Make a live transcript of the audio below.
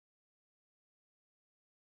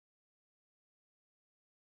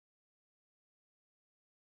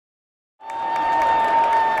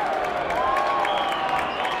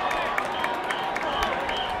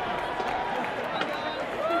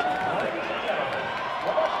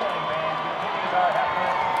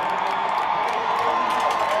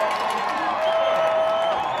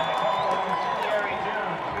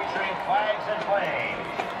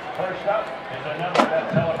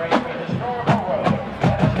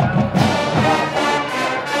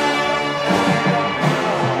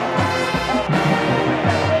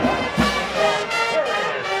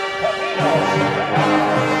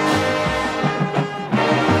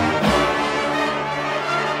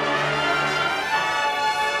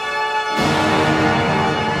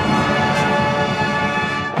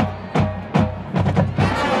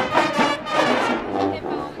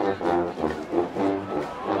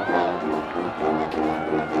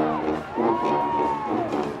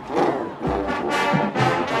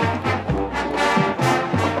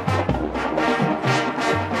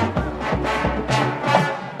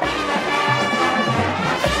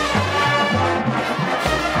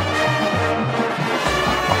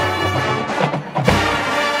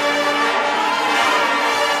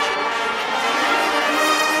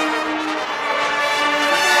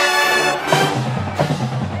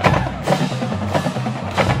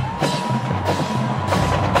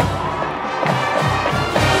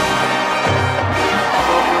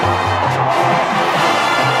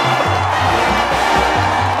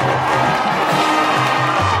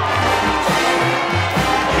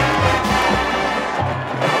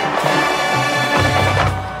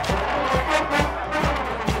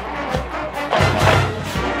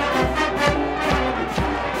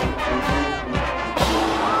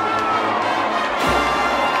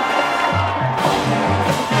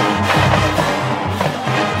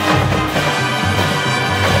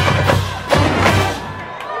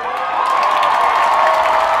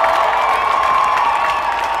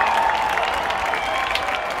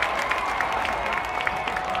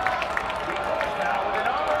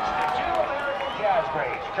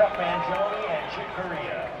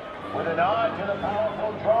Korea. With a nod to the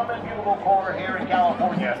powerful drum and bugle corps here in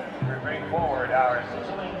California, we bring forward our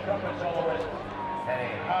sizzling trumpet soloist and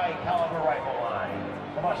a high caliber rifle line.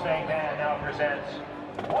 The Mustang Band now presents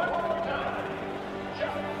one more time,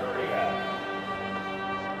 Korea.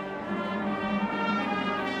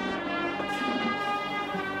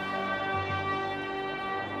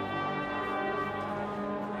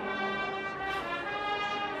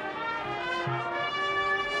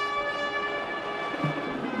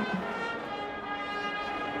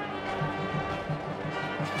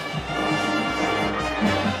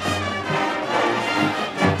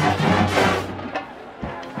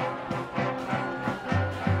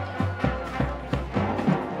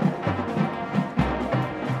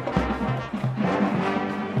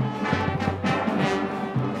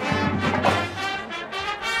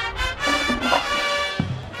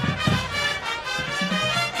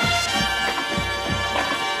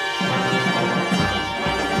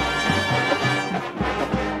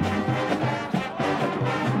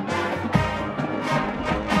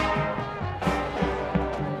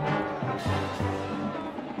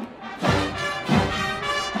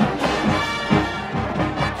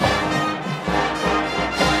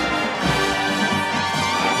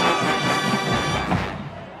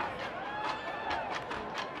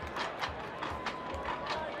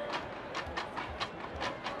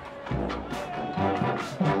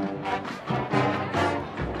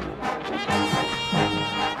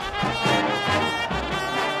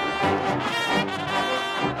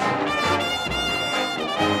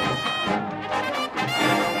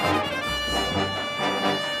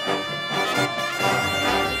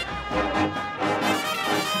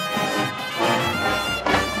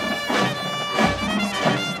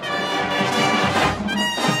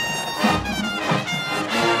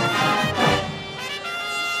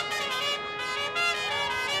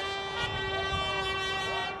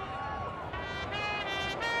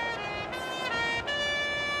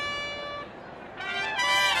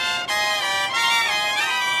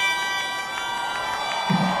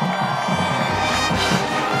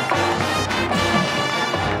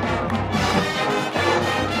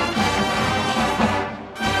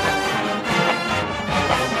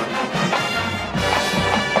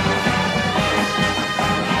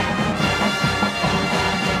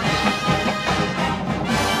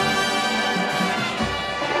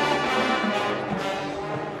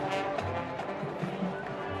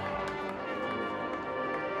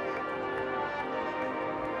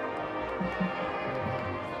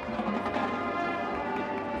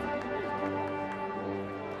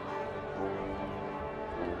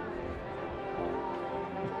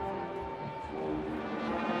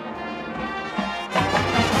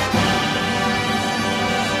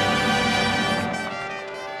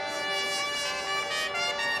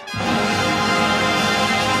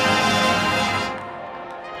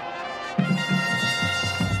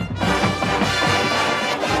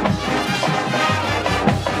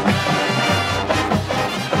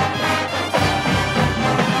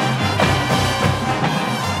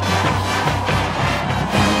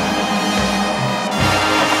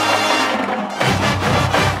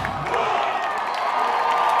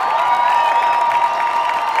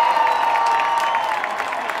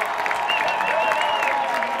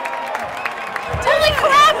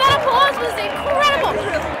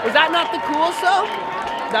 Was that not the coolest though?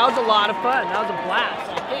 That was a lot of fun. That was a blast.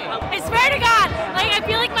 I swear to God, like I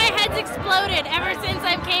feel like my head's exploded ever since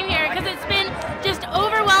I came here because it's been just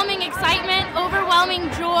overwhelming excitement,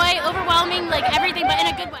 overwhelming joy, overwhelming like everything, but in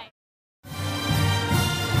a good way.